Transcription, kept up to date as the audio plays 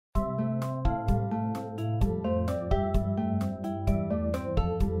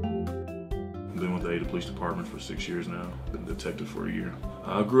with the Ada Police Department for 6 years now. Been a detective for a year.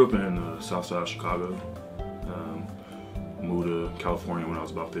 I grew up in the south side of Chicago. Moved to California when I was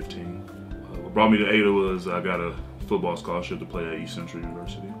about 15. What brought me to Ada was I got a football scholarship to play at East Central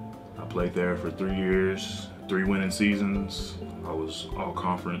University. I played there for 3 years, 3 winning seasons. I was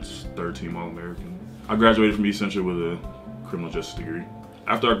all-conference, 3rd-team All-American. I graduated from East Central with a criminal justice degree.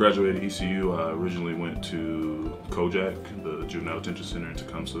 After I graduated ECU, I originally went to Kojak, the Juvenile Detention Center in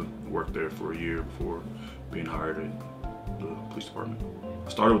Tecumseh. Worked there for a year before being hired at the police department. I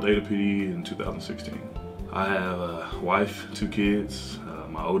started with Ada PD in 2016. I have a wife, 2 kids.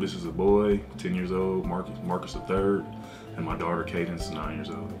 My oldest is a boy, 10 years old, Marcus III, and my daughter Cadence, 9 years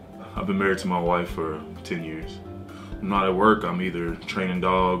old. I've been married to my wife for 10 years. When I'm not at work, I'm either training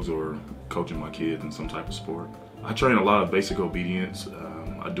dogs or coaching my kids in some type of sport. I train a lot of basic obedience.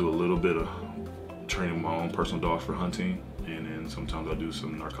 I do a little bit of training my own personal dogs for hunting, and then sometimes I do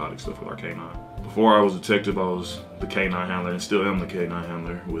some narcotic stuff with our canine. Before I was a detective, I was the canine handler, and still am the canine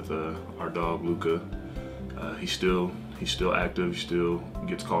handler with our dog Luca. He's still active. He still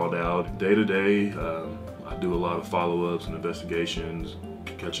gets called out day to day. I do a lot of follow-ups and investigations,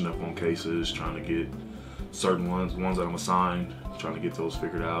 catching up on cases, trying to get certain ones that I'm assigned, trying to get those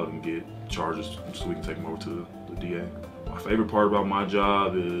figured out and get charges so we can take them over to the DA. My favorite part about my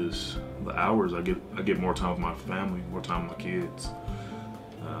job is the hours. I get more time with my family, more time with my kids.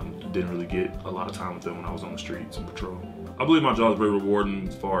 Didn't really get a lot of time with them when I was on the streets and patrol. I believe my job is very rewarding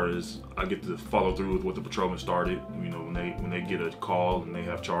as far as I get to follow through with what the patrolman started. You know, when they get a call and they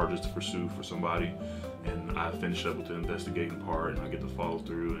have charges to pursue for somebody, and I finish up with the investigating part, and I get to follow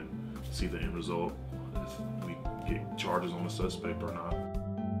through and see the end result, if we get charges on the suspect or not.